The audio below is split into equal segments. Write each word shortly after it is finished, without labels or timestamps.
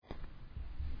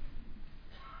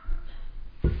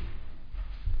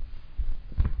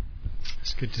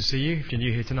Good to see you. If you're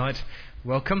new here tonight,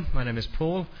 welcome. My name is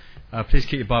Paul. Please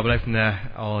keep your Bible open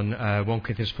there on 1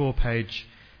 Corinthians 4, page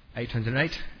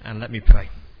 808, and let me pray.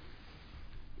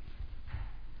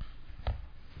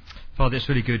 Father, it's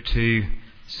really good to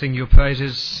sing your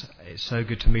praises. It's so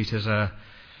good to meet as a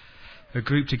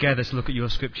group together to look at your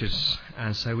scriptures.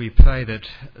 And so we pray that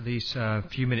these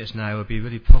few minutes now will be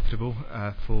really profitable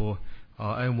for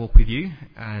our own walk with you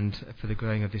and for the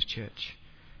growing of this church.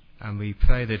 And we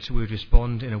pray that we would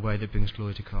respond in a way that brings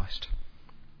glory to Christ.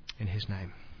 In his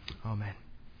name. Amen.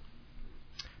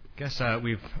 I guess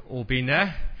we've all been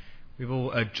there. We've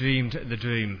all dreamed the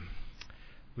dream.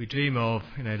 We dream of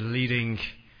leading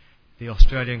the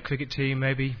Australian cricket team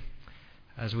maybe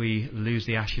as we lose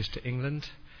the Ashes to England.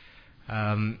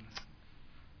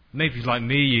 Maybe like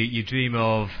me, you dream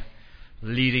of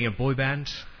leading a boy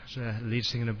band, as a lead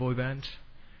singer in a boy band.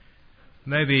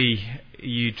 Maybe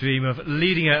you dream of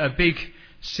leading a big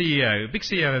CEO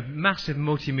of a massive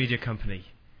multimedia company.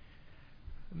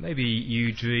 Maybe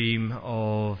you dream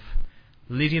of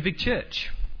leading a big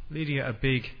church, leading a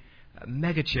big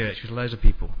mega church with loads of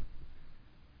people.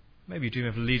 Maybe you dream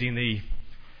of leading the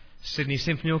Sydney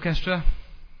Symphony Orchestra.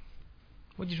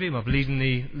 What do you dream of? Leading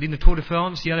the Tour de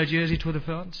France, Yellow Jersey Tour de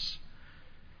France?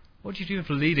 What do you dream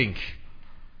of leading?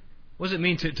 What does it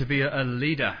mean to be a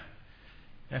leader?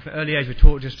 From an early age we're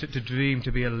taught just to dream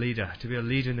to be a leader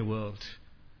in the world.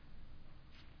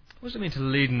 What does it mean to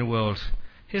lead in the world?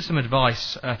 Here's some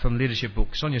advice from leadership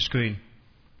books on your screen.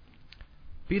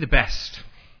 Be the best.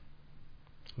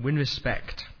 Win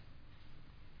respect.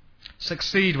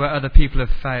 Succeed where other people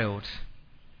have failed.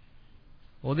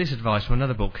 Or this advice from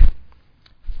another book.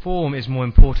 Form is more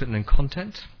important than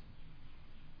content.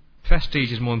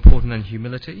 Prestige is more important than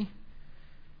humility.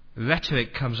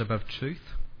 Rhetoric comes above truth.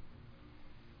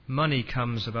 Money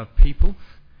comes above people,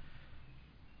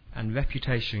 and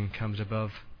reputation comes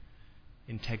above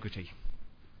integrity.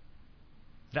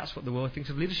 That's what the world thinks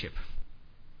of leadership.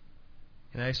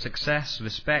 Success,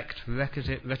 respect,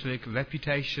 rhetoric,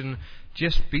 reputation.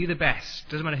 Just be the best.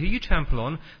 Doesn't matter who you trample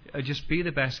on, just be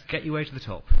the best, get your way to the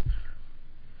top.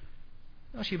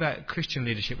 Actually, about Christian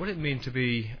leadership, what does it mean to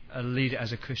be a leader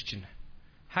as a Christian?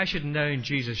 How should knowing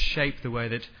Jesus shape the way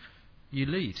that you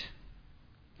lead?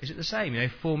 Is it the same?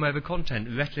 Form over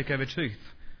content, rhetoric over truth.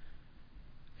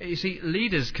 You see,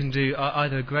 leaders can do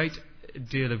either a great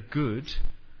deal of good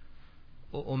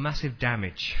or massive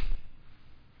damage.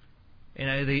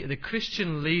 The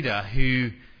Christian leader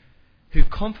who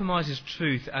compromises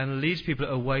truth and leads people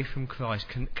away from Christ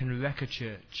can wreck a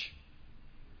church.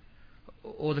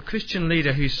 Or the Christian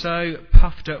leader who's so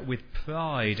puffed up with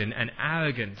pride and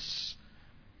arrogance,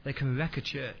 they can wreck a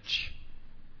church.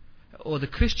 Or the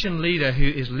Christian leader who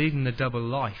is leading the double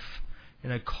life,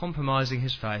 compromising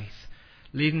his faith,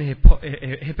 leading a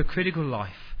hypocritical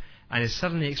life, and is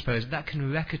suddenly exposed, that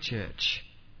can wreck a church.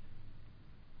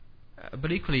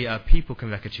 But equally, people can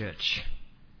wreck a church.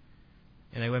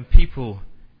 When people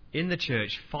in the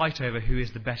church fight over who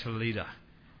is the better leader,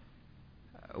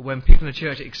 when people in the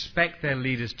church expect their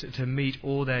leaders to meet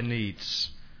all their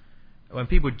needs, when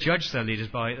people judge their leaders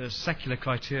by secular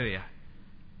criteria,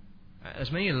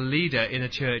 as many a leader in a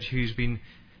church who's been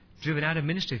driven out of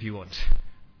ministry, if you want,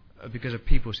 because of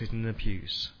people sitting in the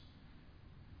pews.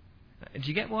 Do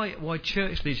you get why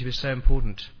church leadership is so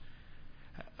important?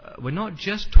 We're not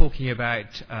just talking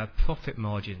about profit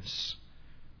margins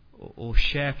or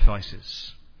share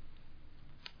prices.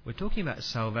 We're talking about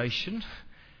salvation.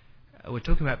 We're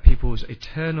talking about people's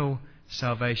eternal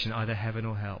salvation, either heaven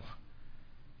or hell.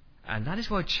 And that is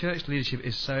why church leadership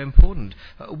is so important.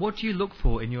 What do you look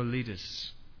for in your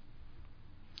leaders?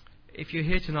 If you're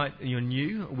here tonight and you're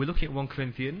new, we're looking at 1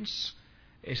 Corinthians.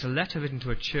 It's a letter written to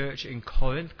a church in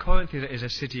Corinth. Corinth is a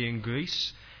city in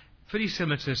Greece, pretty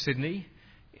similar to Sydney.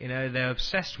 They're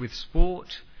obsessed with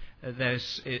sport. They're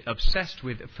obsessed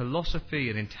with philosophy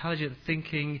and intelligent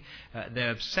thinking.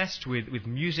 They're obsessed with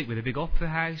music, with a big opera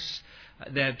house.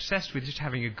 They're obsessed with just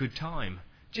having a good time.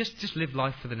 Just live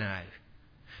life for the now.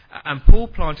 And Paul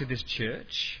planted this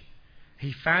church.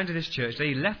 He founded this church. Then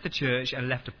he left the church and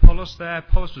left Apollos there.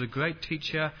 Apollos was a great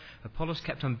teacher. Apollos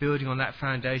kept on building on that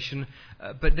foundation.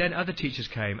 But then other teachers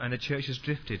came and the church has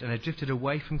drifted. And they drifted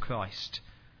away from Christ.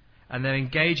 And they're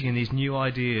engaging in these new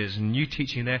ideas and new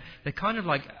teaching. They're kind of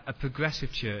like a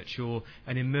progressive church or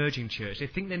an emerging church. They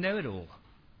think they know it all.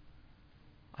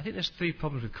 I think there's three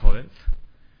problems with Corinth.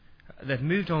 They've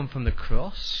moved on from the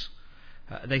cross.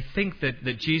 They think that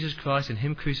Jesus Christ and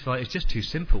Him crucified is just too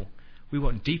simple. We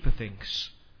want deeper things.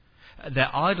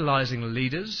 They're idolizing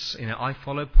leaders. I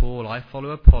follow Paul, I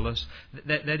follow Apollos.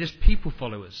 They're just people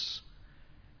followers.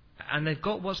 And they've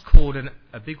got what's called,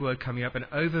 a big word coming up, an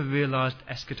over-realised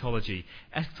eschatology.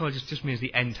 Eschatology just means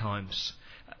the end times.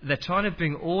 They're trying to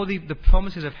bring all the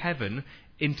promises of heaven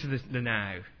into the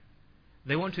now.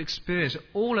 They want to experience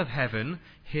all of heaven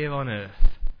here on earth.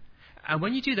 And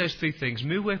when you do those three things,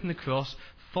 move away from the cross,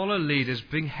 follow leaders,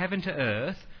 bring heaven to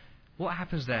earth, what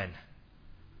happens then?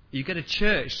 You get a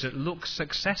church that looks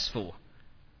successful,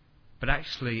 but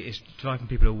actually is driving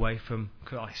people away from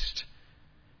Christ.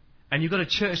 And you've got a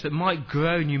church that might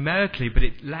grow numerically, but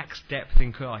it lacks depth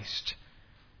in Christ.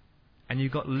 And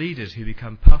you've got leaders who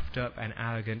become puffed up and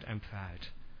arrogant and proud.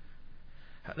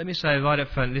 Let me say right up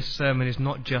front, this sermon is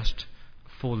not just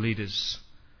for leaders.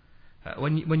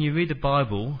 When you read the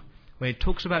Bible, when it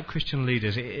talks about Christian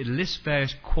leaders, it lists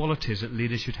various qualities that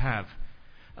leaders should have.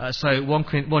 So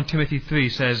 1 Timothy 3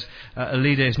 says, a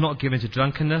leader is not given to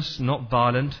drunkenness, not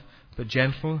violent, but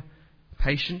gentle,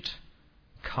 patient,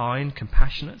 kind,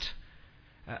 compassionate.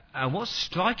 And what's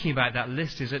striking about that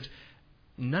list is that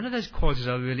none of those qualities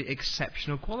are really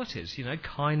exceptional qualities. You know,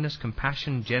 kindness,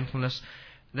 compassion, gentleness,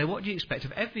 they're what you expect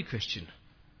of every Christian.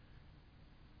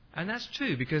 And that's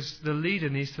true, because the leader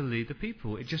needs to lead the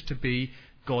people. It's just to be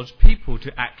God's people,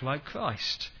 to act like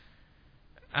Christ.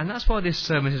 And that's why this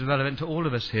sermon is relevant to all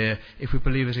of us here if we're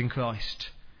believers in Christ.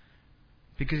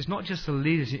 Because it's not just the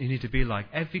leaders that you need to be like.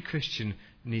 Every Christian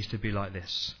needs to be like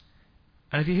this.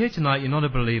 And if you're here tonight, you're not a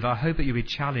believer, I hope that you'll be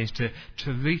challenged to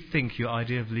rethink your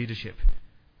idea of leadership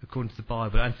according to the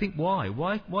Bible. And think why.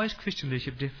 Why is Christian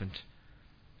leadership different?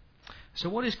 So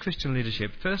what is Christian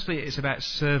leadership? Firstly, it's about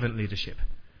servant leadership.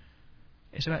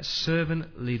 It's about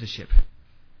servant leadership.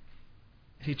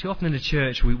 See, too often in the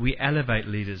church we elevate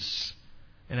leaders.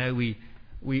 You know,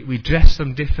 we dress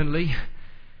them differently.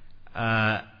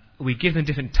 We give them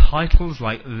different titles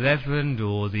like Reverend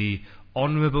or the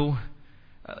Honourable.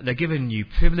 They're given new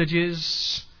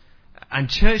privileges. And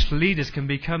church leaders can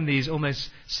become these almost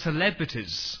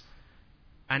celebrities.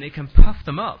 And it can puff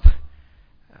them up.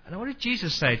 And what did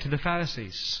Jesus say to the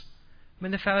Pharisees? I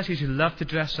mean, the Pharisees who loved to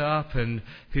dress up and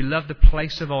who loved the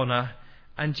place of honour.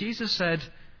 And Jesus said,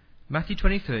 Matthew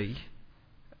 23,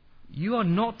 you are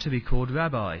not to be called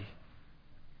Rabbi,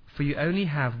 for you only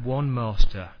have one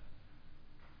master.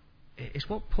 It's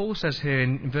what Paul says here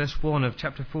in verse 1 of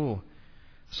chapter 4.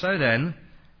 So then,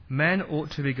 men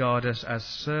ought to regard us as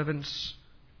servants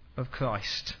of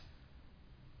Christ.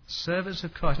 Servants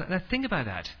of Christ. Now think about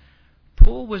that.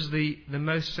 Paul was the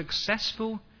most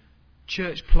successful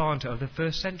church planter of the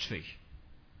first century.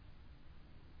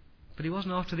 But he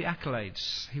wasn't after the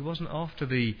accolades. He wasn't after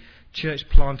the church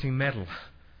planting medal.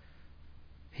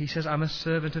 He says, I'm a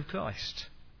servant of Christ.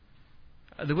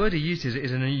 The word he uses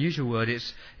is an unusual word.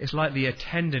 It's like the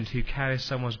attendant who carries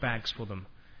someone's bags for them.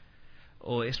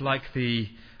 Or it's like the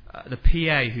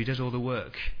PA who does all the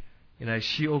work. You know,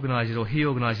 she organises or he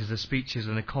organises the speeches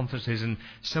and the conferences and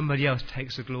somebody else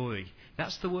takes the glory.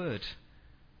 That's the word.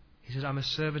 He says, I'm a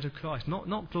servant of Christ.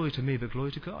 Not glory to me, but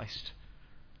glory to Christ.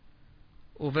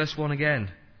 Or verse 1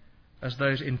 again, as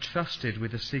those entrusted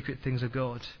with the secret things of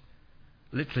God.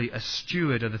 Literally a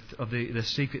steward of the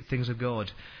secret things of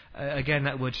God. Again,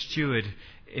 that word steward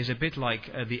is a bit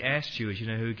like the air stewards, you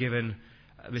know, who are given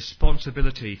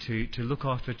responsibility to look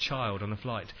after a child on a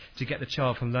flight, to get the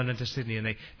child from London to Sydney,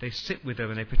 and they sit with them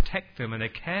and they protect them and they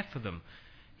care for them.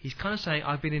 He's kind of saying,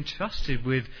 I've been entrusted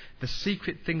with the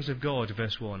secret things of God,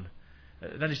 verse 1.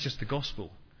 That is just the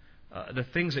gospel. The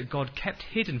things that God kept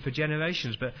hidden for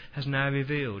generations but has now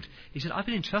revealed. He said, I've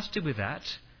been entrusted with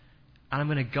that and I'm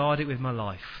going to guard it with my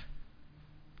life.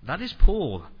 That is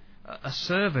Paul, a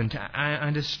servant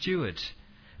and a steward.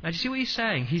 Now do you see what he's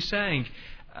saying? He's saying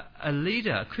a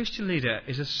leader, a Christian leader,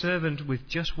 is a servant with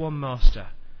just one master,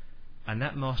 and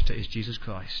that master is Jesus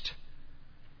Christ.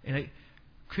 You know,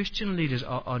 Christian leaders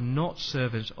are not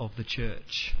servants of the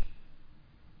church,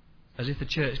 as if the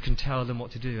church can tell them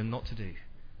what to do and not to do.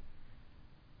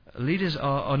 Leaders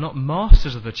are not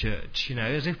masters of the church, you know,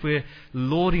 as if we're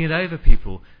lording it over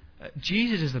people.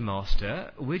 Jesus is the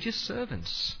master, we're just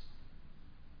servants.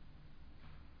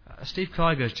 Steve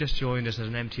Krieger has just joined us as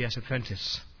an MTS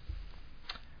apprentice.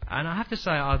 And I have to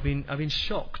say, I've been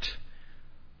shocked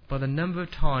by the number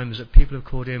of times that people have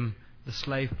called him the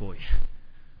slave boy.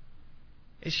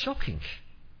 It's shocking.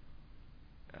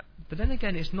 But then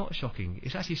again, it's not shocking.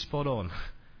 It's actually spot on.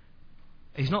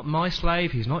 He's not my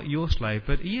slave, he's not your slave,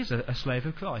 but he is a slave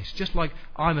of Christ. Just like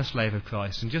I'm a slave of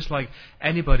Christ, and just like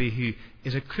anybody who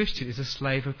is a Christian is a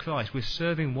slave of Christ. We're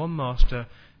serving one master,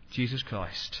 Jesus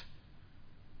Christ.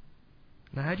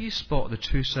 Now, how do you spot the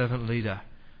true servant leader?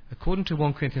 According to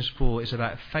 1 Corinthians 4, it's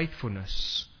about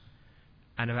faithfulness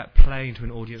and about playing to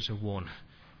an audience of one.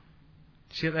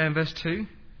 See it there in verse 2?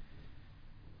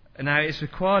 Now, it's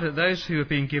required that those who have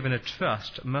been given a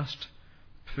trust must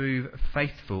prove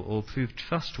faithful or prove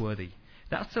trustworthy.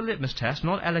 That's the litmus test,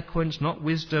 not eloquence, not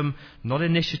wisdom, not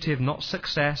initiative, not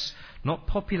success, not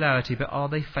popularity, but are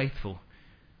they faithful?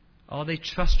 Are they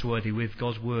trustworthy with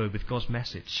God's word, with God's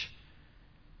message?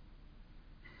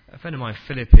 A friend of mine,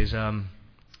 Philip, he's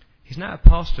now a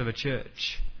pastor of a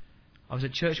church. I was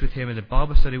at church with him, in a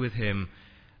Bible study with him.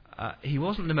 He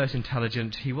wasn't the most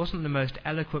intelligent, he wasn't the most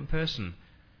eloquent person,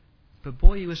 but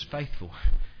boy, he was faithful.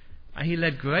 And he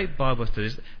led great Bible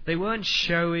studies. They weren't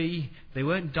showy, they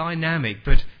weren't dynamic,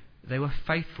 but they were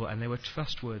faithful and they were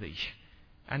trustworthy.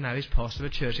 And now he's pastor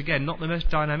of a church. Again, not the most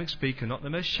dynamic speaker, not the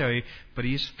most showy, but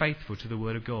he is faithful to the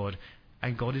Word of God.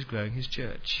 And God is growing his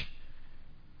church.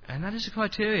 And that is the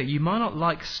criteria. You might not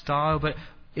like style, but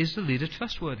is the leader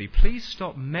trustworthy? Please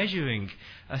stop measuring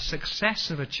a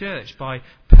success of a church by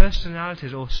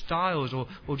personalities or styles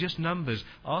or just numbers.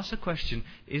 Ask the question,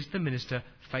 is the minister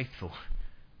faithful?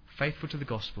 Faithful to the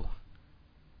gospel?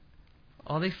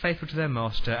 Are they faithful to their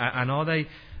master? And are they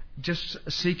just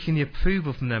seeking the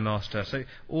approval from their master? So,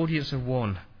 audience of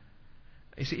one.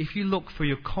 You see, if you look for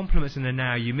your compliments in the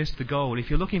now, you miss the goal. If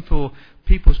you're looking for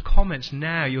people's comments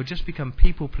now, you'll just become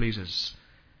people pleasers.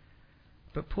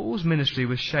 But Paul's ministry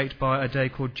was shaped by a day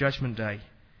called Judgment Day.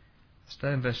 It's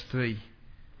there in verse 3.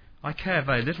 I care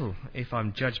very little if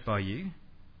I'm judged by you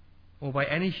or by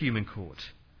any human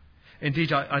court.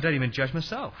 Indeed, I don't even judge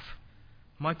myself.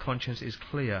 My conscience is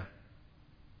clear.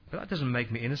 But that doesn't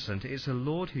make me innocent. It's the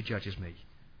Lord who judges me.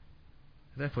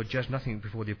 Therefore, judge nothing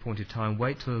before the appointed time.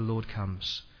 Wait till the Lord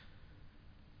comes.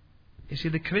 You see,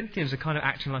 the Corinthians are kind of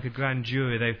acting like a grand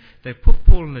jury. They've put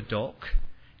Paul in the dock,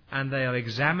 and they are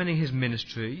examining his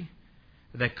ministry.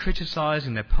 They're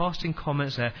criticising, they're passing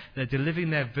comments, they're delivering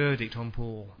their verdict on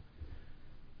Paul.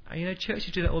 And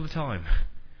churches do that all the time.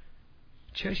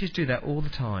 Churches do that all the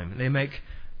time. They make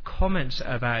comments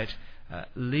about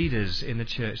leaders in the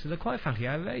church that are quite frankly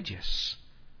outrageous.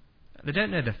 They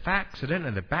don't know the facts, they don't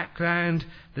know the background,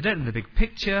 they don't know the big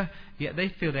picture, yet they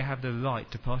feel they have the right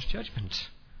to pass judgment.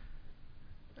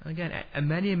 And again,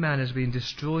 many a man has been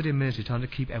destroyed in ministry trying to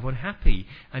keep everyone happy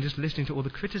and just listening to all the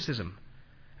criticism.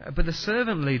 But the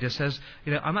servant leader says,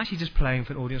 I'm actually just playing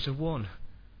for an audience of one.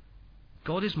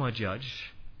 God is my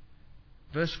judge.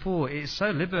 Verse 4, it's so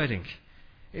liberating.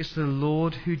 It's the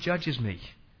Lord who judges me.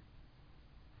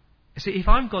 You see, if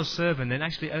I'm God's servant, then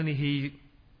actually only He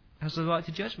has the right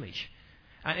to judge me.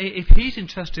 And if He's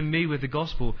entrusting me with the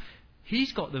gospel,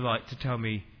 He's got the right to tell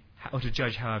me or to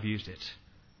judge how I've used it.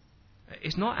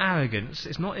 It's not arrogance,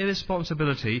 it's not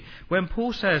irresponsibility. When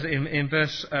Paul says in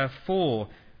verse 4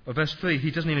 or verse 3,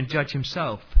 he doesn't even judge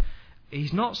himself,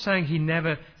 he's not saying he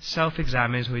never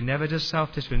self-examines or he never does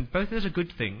self-discipline. Both of those are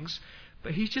good things.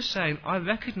 But he's just saying, I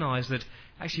recognise that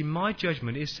actually my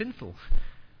judgment is sinful.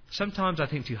 Sometimes I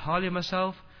think too highly of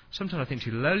myself. Sometimes I think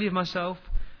too lowly of myself.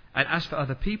 And as for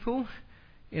other people,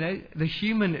 the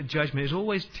human judgment is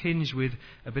always tinged with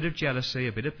a bit of jealousy,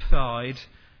 a bit of pride,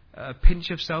 a pinch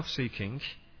of self-seeking.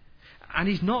 And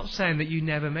he's not saying that you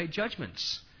never make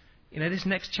judgments. This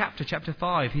next chapter, chapter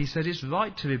 5, he said it's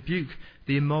right to rebuke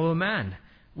the immoral man.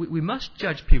 We must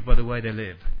judge people by the way they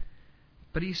live.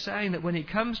 But he's saying that when it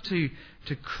comes to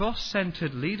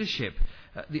cross-centred leadership,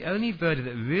 the only verdict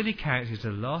that really counts is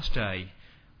the last day,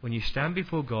 when you stand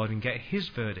before God and get His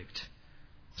verdict.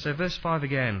 So verse 5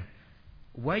 again,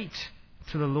 wait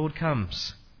till the Lord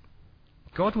comes.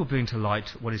 God will bring to light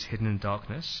what is hidden in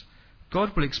darkness.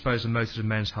 God will expose the motives of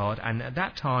men's heart, and at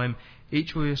that time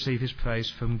each will receive his praise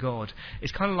from God.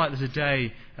 It's kind of like there's a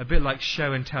day, a bit like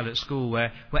show and tell at school,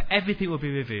 where everything will be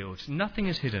revealed. Nothing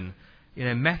is hidden.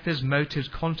 Methods, motives,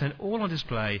 content, all on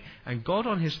display, and God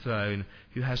on His throne,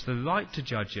 who has the right to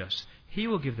judge us, He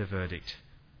will give the verdict.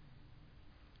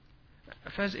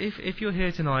 Friends, if you're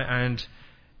here tonight and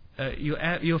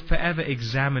you're forever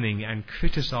examining and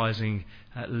criticising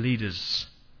leaders,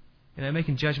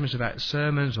 making judgments about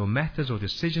sermons or methods or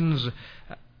decisions,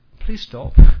 please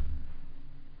stop.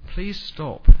 Please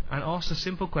stop and ask the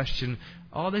simple question,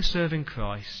 are they serving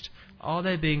Christ? Are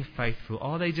they being faithful?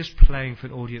 Are they just playing for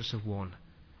an audience of one?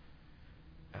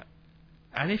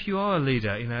 And if you are a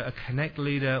leader, a connect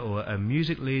leader or a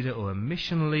music leader or a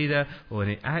mission leader or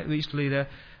an outreach leader,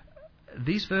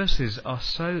 these verses are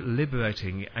so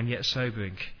liberating and yet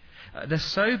sobering. They're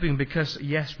sobering because,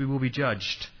 yes, we will be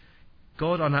judged.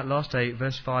 God on that last day,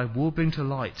 verse 5, will bring to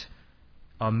light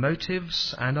our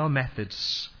motives and our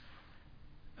methods.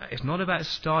 It's not about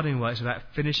starting well, it's about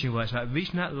finishing well. It's about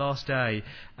reaching that last day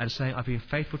and saying, I've been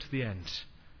faithful to the end.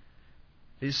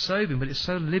 It's sobering, but it's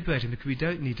so liberating because we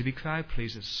don't need to be crowd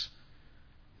pleasers.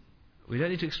 We don't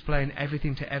need to explain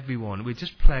everything to everyone. We're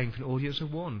just playing for an audience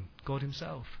of one, God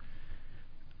himself.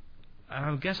 And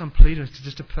I guess I'm pleading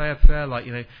just to pray a prayer like,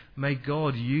 may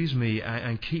God use me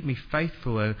and keep me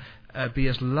faithful and be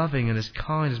as loving and as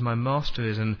kind as my master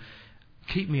is, and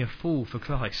keep me a fool for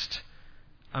Christ.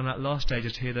 And that last day,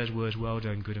 just hear those words, well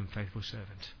done, good and faithful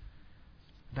servant.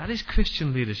 That is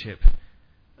Christian leadership.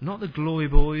 Not the glory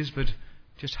boys, but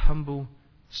just humble,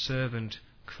 servant,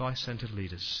 Christ-centered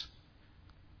leaders.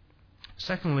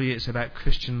 Secondly, it's about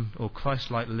Christian or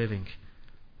Christ-like living.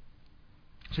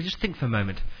 So just think for a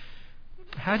moment.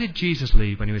 How did Jesus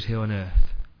lead when he was here on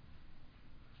earth?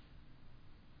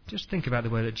 Just think about the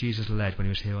way that Jesus led when he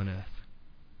was here on earth.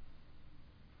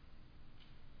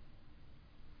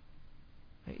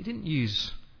 He didn't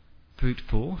use brute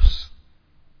force.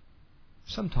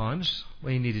 Sometimes,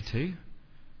 when he needed to.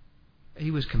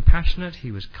 He was compassionate,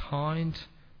 he was kind.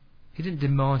 He didn't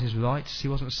demand his rights, he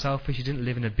wasn't selfish, he didn't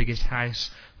live in the biggest house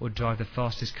or drive the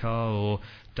fastest car or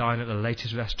dine at the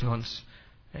latest restaurants.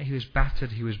 He was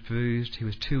battered, he was bruised, he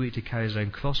was too weak to carry his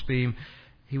own crossbeam.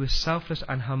 He was selfless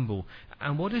and humble.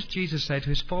 And what does Jesus say to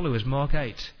his followers? Mark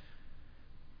 8.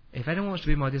 If anyone wants to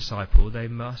be my disciple, they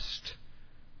must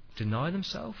deny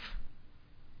themselves,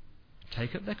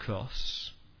 take up their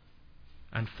cross,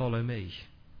 and follow me.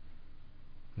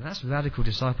 And that's radical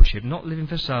discipleship. Not living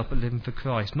for self, but living for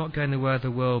Christ. Not going the way of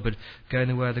the world, but going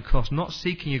the way of the cross. Not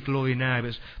seeking your glory now,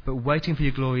 but waiting for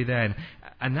your glory then.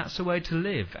 And that's the way to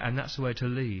live, and that's the way to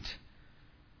lead.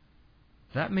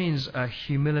 That means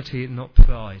humility, not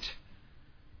pride.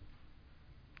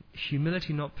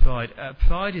 Humility, not pride.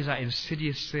 Pride is that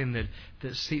insidious sin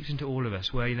that seeps into all of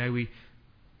us, where we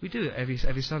do it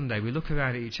every Sunday. We look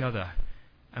around at each other,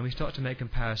 and we start to make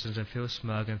comparisons and feel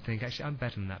smug and think, actually, I'm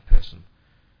better than that person.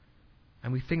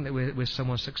 And we think that we're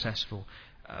someone successful.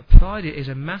 Pride is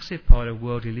a massive part of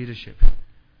worldly leadership.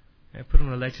 Put on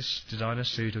the latest designer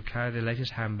suit or carry the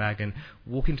latest handbag and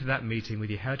walk into that meeting with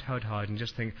your head held high and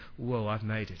just think, whoa, I've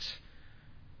made it.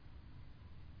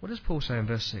 What does Paul say in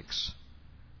verse 6?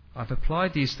 I've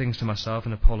applied these things to myself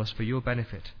and Apollos for your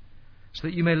benefit, so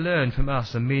that you may learn from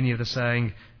us the meaning of the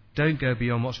saying, don't go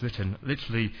beyond what's written.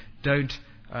 Literally, don't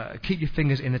keep your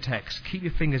fingers in the text. Keep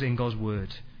your fingers in God's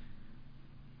word.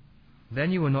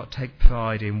 Then you will not take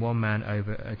pride in one man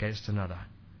over against another.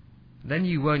 Then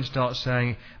you won't start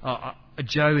saying,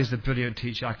 Joe is the brilliant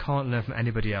teacher, I can't learn from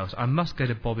anybody else. I must go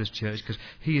to Bob's church because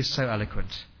he is so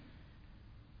eloquent.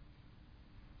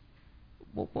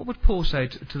 What would Paul say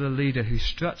to the leader who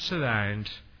struts around,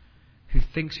 who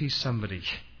thinks he's somebody?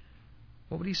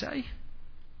 What would he say?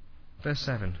 Verse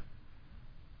 7.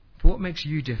 For what makes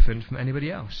you different from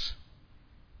anybody else?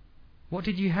 What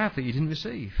did you have that you didn't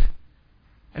receive?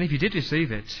 And if you did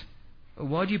receive it,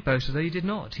 why do you boast as though you did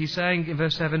not? He's saying in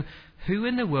verse 7, who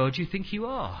in the world do you think you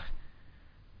are?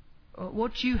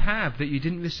 What do you have that you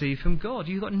didn't receive from God?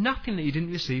 You've got nothing that you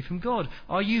didn't receive from God.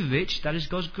 Are you rich? That is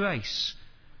God's grace.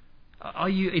 Are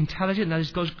you intelligent? That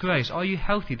is God's grace. Are you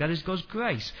healthy? That is God's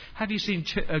grace. Have you seen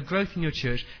growth in your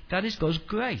church? That is God's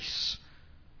grace.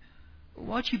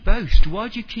 Why do you boast? Why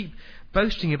do you keep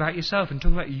boasting about yourself and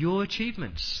talking about your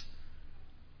achievements?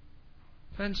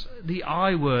 Friends, the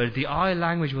I word, the I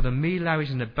language, or the me language,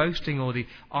 and the boasting, or the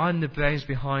I'm the brains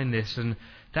behind this, and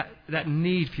that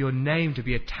need for your name to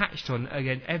be attached on,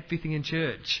 again, everything in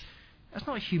church, that's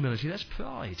not humility, that's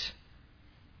pride.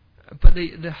 But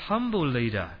the humble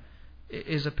leader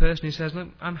is a person who says, look,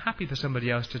 I'm happy for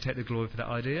somebody else to take the glory for that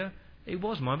idea. It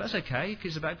was mine, but that's okay,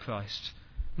 because it's about Christ,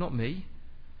 not me.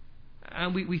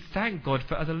 And we thank God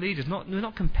for other leaders. We're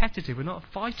not competitive, we're not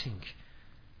fighting.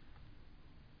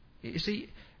 You see,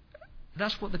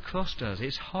 that's what the cross does.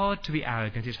 It's hard to be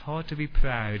arrogant, it's hard to be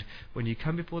proud when you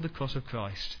come before the cross of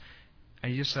Christ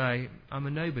and you just say, I'm a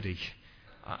nobody.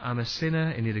 I'm a sinner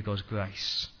in need of God's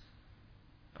grace.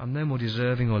 I'm no more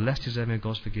deserving or less deserving of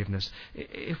God's forgiveness.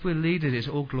 If we're leaders, it's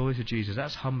all glory to Jesus.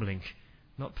 That's humbling,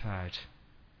 not proud.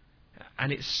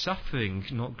 And it's suffering,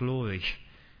 not glory.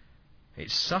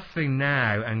 It's suffering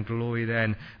now and glory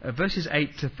then. Verses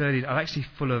 8 to 30 are actually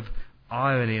full of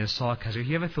irony and sarcasm. If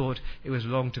you ever thought it was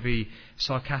wrong to be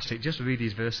sarcastic, just read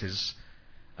these verses.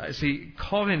 See,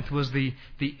 Corinth was the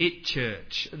it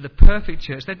church, the perfect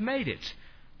church. They'd made it.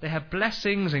 They had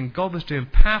blessings and God was doing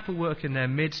powerful work in their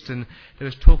midst, and there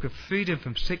was talk of freedom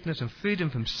from sickness and freedom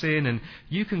from sin, and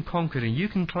you can conquer it and you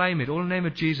can claim it all in the name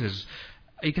of Jesus.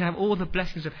 You can have all the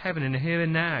blessings of heaven in the here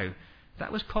and now.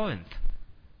 That was Corinth.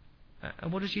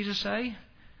 And what does Jesus say?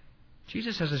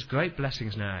 Jesus says there's great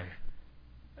blessings now.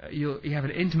 You have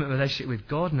an intimate relationship with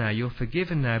God now. You're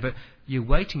forgiven now, but you're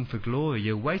waiting for glory.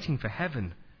 You're waiting for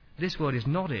heaven. This world is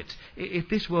not it. If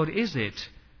this world is it,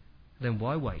 then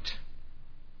why wait?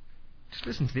 Just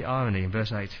listen to the irony in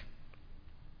verse 8.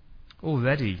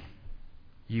 Already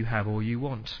you have all you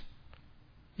want.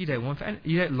 You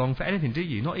don't long for anything, do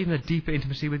you? Not even a deeper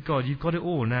intimacy with God. You've got it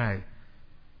all now.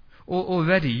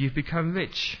 Already you've become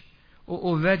rich.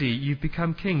 Already you've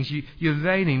become kings. You're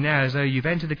reigning now as though you've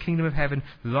entered the kingdom of heaven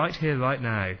right here, right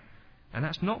now. And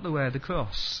that's not the way of the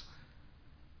cross.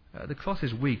 The cross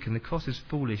is weak, and the cross is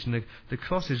foolish, and the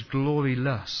cross is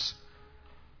gloryless.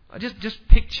 Just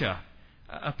picture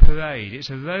a parade. It's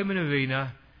a Roman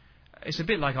arena. It's a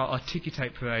bit like our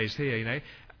ticky-tape parades here, you know.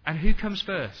 And who comes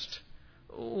first?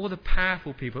 All the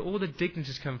powerful people, all the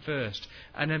dignitaries come first,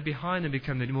 and then behind them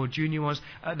become the more junior ones.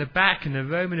 At the back in the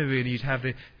Roman arena you'd have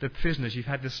the prisoners, you've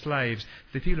had the slaves,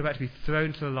 the people about to be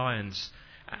thrown to the lions.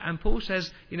 And Paul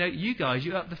says, you know, you guys,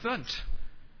 you're up the front.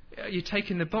 You're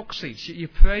taking the box seats, you're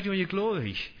parading on your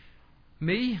glory.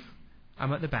 Me,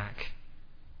 I'm at the back,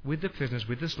 with the prisoners,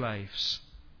 with the slaves,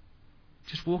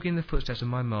 just walking in the footsteps of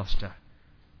my master.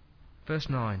 Verse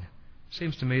 9.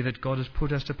 Seems to me that God has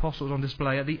put us apostles on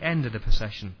display at the end of the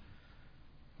procession,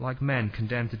 like men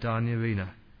condemned to die in the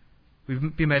arena.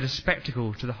 We've been made a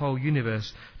spectacle to the whole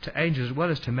universe, to angels as well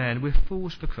as to men. We're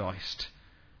fools for Christ.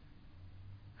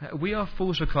 We are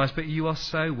fools for Christ, but you are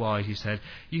so wise, he said.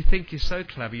 You think you're so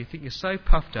clever, you think you're so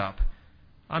puffed up.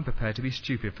 I'm prepared to be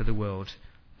stupid for the world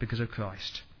because of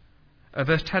Christ.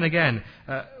 Verse 10 again,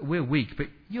 we're weak, but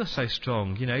you're so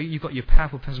strong. You know, you've got your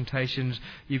powerful presentations,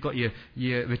 you've got your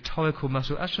rhetorical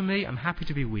muscle. As for me, I'm happy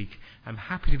to be weak. I'm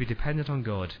happy to be dependent on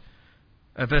God.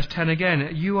 Verse 10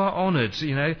 again, you are honoured.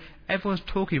 You know, everyone's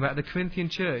talking about the Corinthian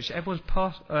church. Everyone's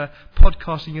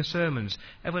podcasting your sermons.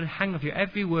 Everyone's hanging off your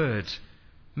every word.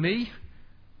 Me,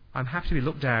 I'm happy to be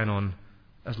looked down on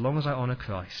as long as I honour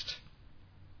Christ.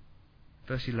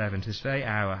 Verse 11, to this very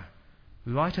hour,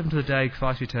 right up until the day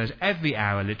Christ returns, every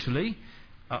hour literally,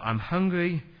 I'm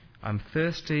hungry, I'm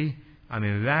thirsty, I'm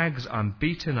in rags, I'm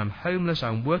beaten, I'm homeless,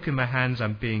 I'm working my hands,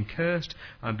 I'm being cursed,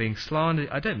 I'm being slandered.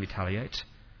 I don't retaliate.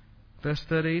 Verse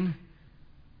 13,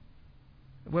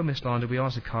 when we're slandered, we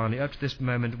answer kindly. Up to this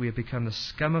moment, we have become the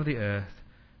scum of the earth,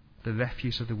 the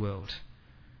refuse of the world.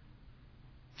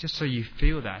 Just so you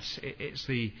feel that, it's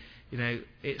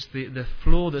the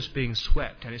floor that's being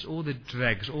swept, and it's all the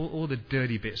dregs, all the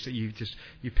dirty bits that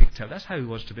you picked up. That's how he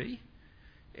wants to be.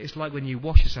 It's like when you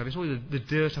wash yourself, it's all the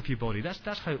dirt off your body. That's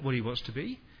what he wants to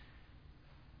be.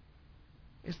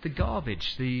 It's the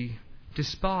garbage, the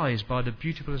despised by the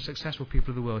beautiful and successful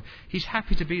people of the world. He's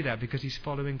happy to be that because he's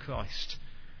following Christ.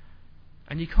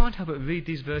 And you can't help but read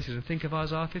these verses and think of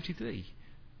Isaiah 53.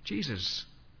 Jesus,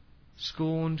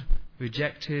 scorned,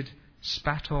 rejected,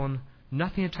 spat on,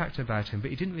 nothing attractive about him, but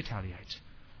he didn't retaliate.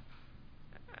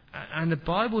 And the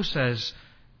Bible says,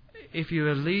 if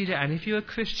you're a leader and if you're a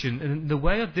Christian, the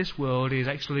way of this world is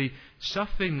actually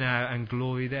suffering now and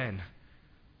glory then.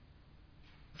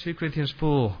 2 Corinthians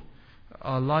 4,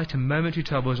 our light and momentary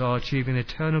troubles are achieving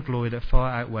eternal glory that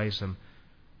far outweighs them.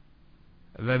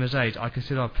 Romans 8, I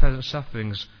consider our present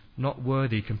sufferings not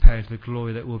worthy compared to the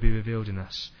glory that will be revealed in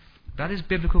us. That is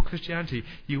biblical Christianity.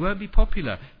 You won't be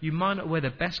popular. You might not wear the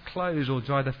best clothes or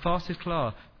drive the fastest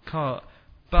car,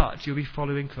 but you'll be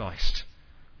following Christ.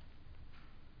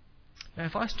 Now,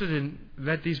 if I stood and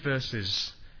read these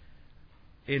verses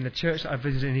in the church that I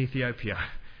visited in Ethiopia,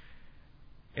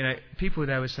 you know, people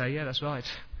there would say, yeah, that's right.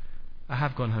 I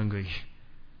have gone hungry.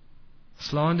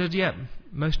 Slandered, yep,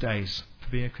 most days for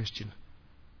being a Christian.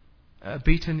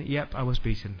 Beaten, yep, I was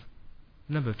beaten.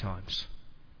 A number of times.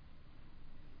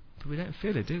 But we don't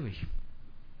feel it, do we?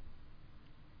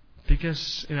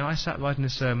 Because, you know, I sat writing a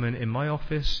sermon in my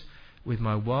office with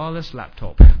my wireless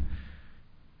laptop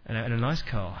and in a nice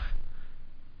car.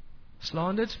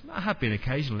 Slandered? I have been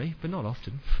occasionally, but not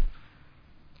often.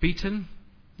 Beaten?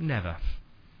 Never.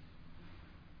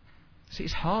 See,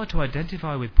 it's hard to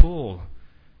identify with Paul.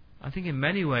 I think in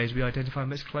many ways we identify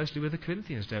most closely with the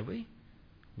Corinthians, don't we?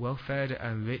 Well-fed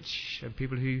and rich, and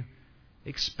people who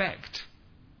expect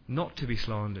not to be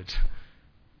slandered.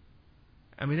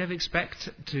 And we never expect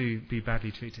to be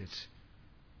badly treated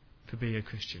for being a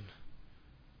Christian.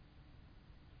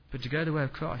 But to go the way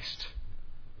of Christ,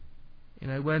 you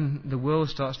know, when the world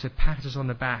starts to pat us on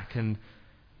the back and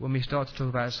when we start to talk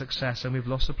about success and we've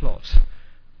lost the plot,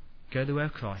 go the way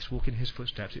of Christ, walk in his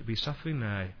footsteps. It will be suffering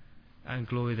now and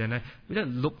glory then. Now, we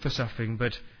don't look for suffering,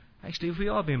 but actually if we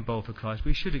are being bold for Christ,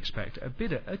 we should expect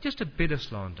just a bit of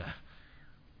slander.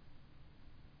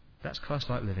 That's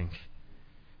Christ-like living.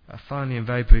 Finally and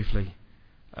very briefly,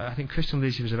 I think Christian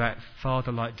leadership is about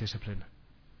father-like discipline.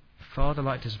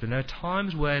 Father-like discipline. There are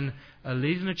times when a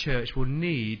leader in a church will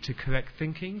need to correct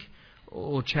thinking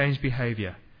or change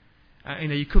behaviour.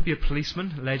 You could be a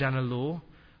policeman, lay down a law,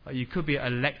 You could be a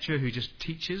lecturer who just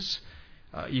teaches.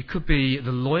 You could be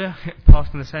the lawyer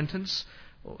passing the sentence.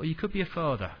 Or you could be a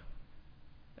father.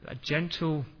 A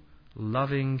gentle,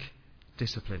 loving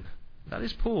discipline. That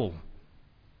is Paul.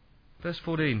 Verse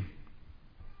 14.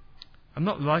 I'm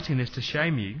not writing this to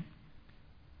shame you,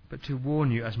 but to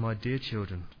warn you as my dear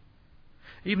children.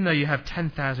 Even though you have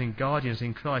 10,000 guardians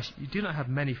in Christ, you do not have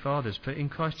many fathers, for in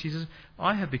Christ Jesus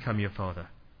I have become your father,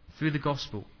 through the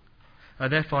gospel.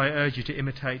 Therefore I urge you to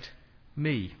imitate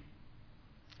me.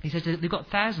 He says they've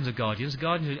got thousands of guardians. The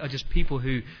guardians are just people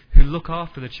who look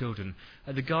after the children.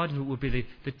 The guardians would be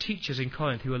the teachers in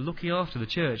Corinth who are looking after the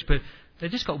church, but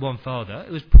they've just got one father.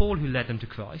 It was Paul who led them to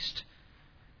Christ.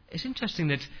 It's interesting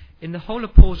that in the whole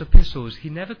of Paul's epistles, he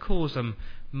never calls them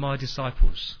my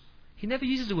disciples. He never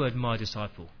uses the word my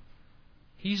disciple.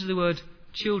 He uses the word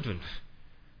children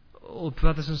or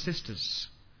brothers and sisters.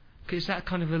 Because it's that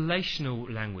kind of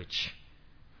relational language.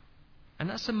 And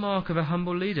that's the mark of a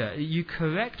humble leader. You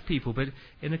correct people, but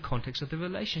in the context of the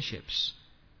relationships.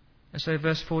 And so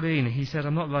verse 14, he says,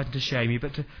 I'm not writing to shame you,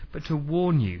 but to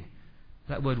warn you.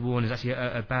 That word warn is actually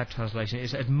a bad translation.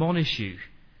 It's admonish you.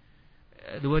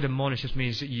 The word admonish just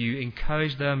means that you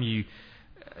encourage them,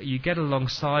 you get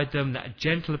alongside them, that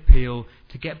gentle appeal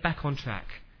to get back on track,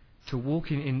 to walk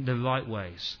in the right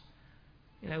ways.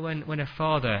 You know, when a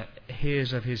father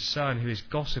hears of his son who is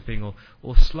gossiping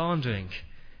or slandering,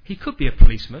 he could be a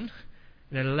policeman,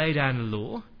 lay down the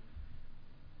law,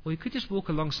 or he could just walk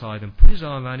alongside and put his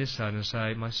arm around his son and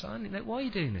say, my son, why are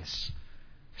you doing this?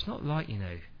 It's not right,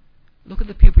 Look at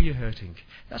the people you're hurting.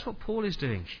 That's what Paul is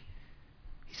doing.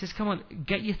 He says, come on,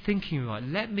 get your thinking right.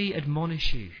 Let me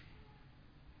admonish you.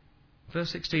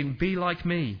 Verse 16, be like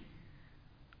me.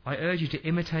 I urge you to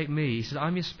imitate me. He says,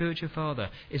 I'm your spiritual father.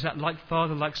 It's that like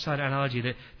father, like son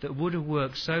analogy that would have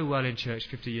worked so well in church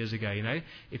 50 years ago,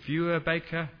 If you were a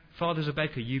baker, father's a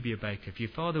baker, you be a baker. If your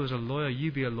father was a lawyer,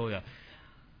 you be a lawyer.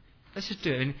 Let's just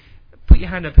do it. And put your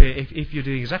hand up here if you're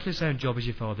doing exactly the same job as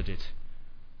your father did.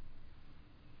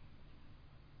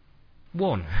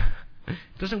 One.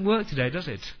 Doesn't work today, does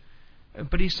it?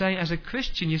 But he's saying as a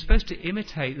Christian you're supposed to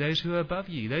imitate those who are above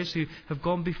you, those who have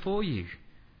gone before you.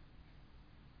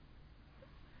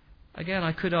 Again,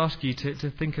 I could ask you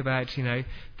to think about,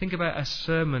 think about a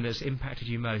sermon that's impacted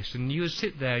you most, and you would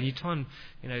sit there and you try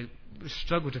and,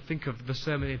 struggle to think of the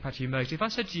sermon that impacted you most. If I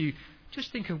said to you,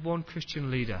 just think of one Christian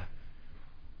leader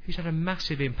who's had a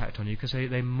massive impact on you because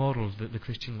they modelled the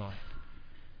Christian life.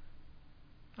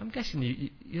 I'm guessing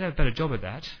you have a better job at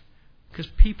that, because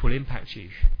people impact you.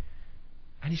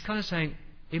 And he's kind of saying,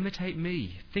 imitate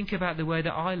me. Think about the way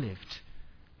that I lived.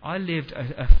 I lived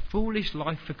a foolish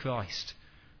life for Christ.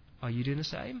 Are you doing the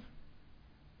same?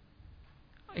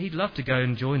 He'd love to go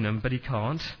and join them, but he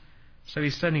can't. So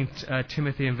he's sending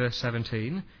Timothy in verse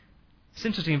 17. It's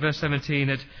interesting in verse 17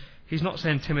 that he's not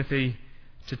sending Timothy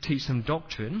to teach some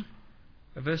doctrine.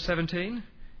 Verse 17,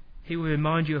 he will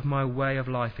remind you of my way of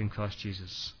life in Christ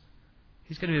Jesus.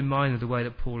 He's going to remind you of the way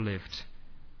that Paul lived.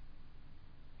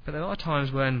 But there are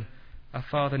times when a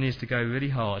father needs to go really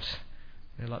hard.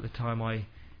 Like the time I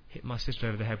hit my sister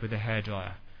over the head with a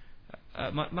hairdryer.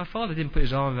 My father didn't put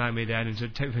his arm around me then and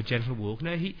take me for a gentle walk.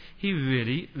 No, he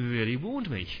really, really warned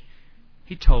me.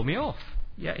 He told me off.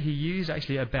 Yeah, he used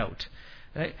actually a belt.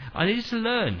 I needed to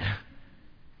learn.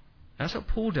 That's what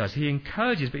Paul does. He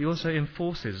encourages, but he also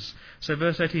enforces. So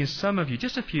verse 18, some of you,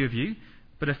 just a few of you,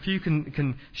 but a few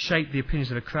can shape the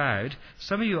opinions of a crowd.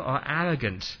 Some of you are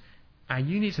arrogant, and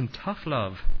you need some tough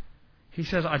love. He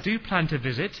says, I do plan to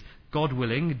visit, God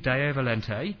willing, Deo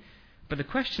volente. But the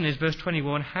question is, verse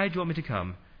 21, how do you want me to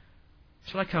come?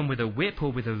 Shall I come with a whip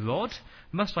or with a rod?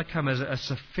 Must I come as a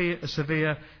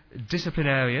severe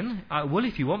disciplinarian? I will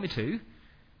if you want me to.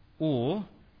 Or,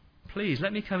 please,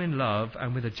 let me come in love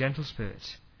and with a gentle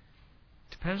spirit.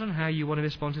 Depends on how you want to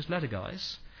respond to this letter,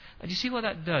 guys. And you see what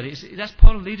that does? That's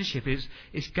part of leadership.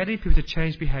 It's getting people to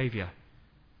change behaviour.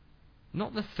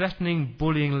 Not the threatening,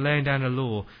 bullying, laying down the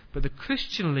law, but the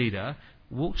Christian leader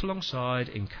walks alongside,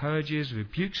 encourages,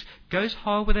 rebukes, goes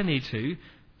hard where they need to,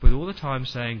 but all the time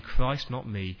saying, Christ not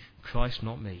me, Christ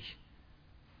not me.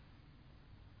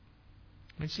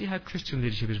 And see how Christian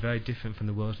leadership is very different from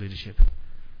the world's leadership.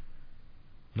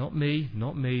 Not me,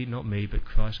 not me, not me, but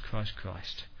Christ, Christ,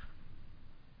 Christ.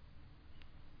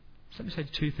 So let me say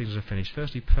two things as I finish.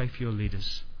 Firstly, pray for your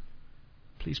leaders.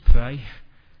 Please pray.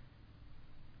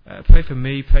 Pray for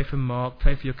me, pray for Mark,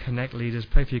 pray for your Connect leaders,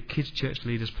 pray for your kids' church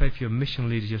leaders, pray for your mission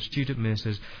leaders, your student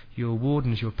ministers, your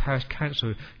wardens, your parish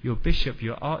council, your bishop,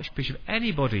 your archbishop,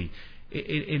 anybody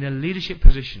in a leadership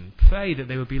position. Pray that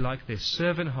they will be like this,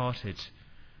 servant-hearted,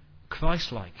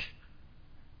 Christ-like.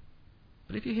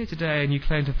 But if you're here today and you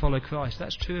claim to follow Christ,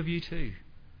 that's true of you too.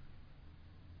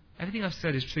 Everything I've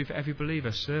said is true for every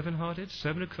believer. Servant-hearted,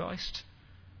 servant of Christ,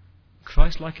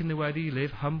 Christ-like in the way that you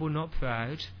live, humble, not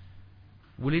proud,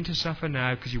 willing to suffer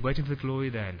now because you're waiting for the glory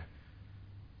then.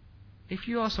 If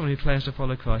you are someone who claims to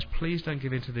follow Christ, please don't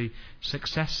give in to the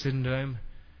success syndrome,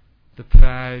 the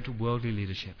proud, worldly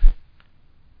leadership.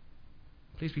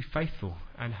 Please be faithful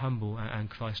and humble and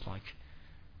Christ-like.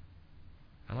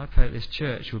 And I pray that this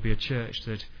church will be a church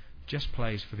that just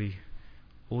plays for the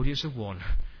audience of one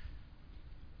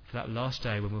for that last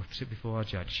day when we'll sit before our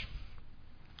judge.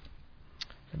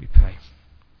 Let me pray.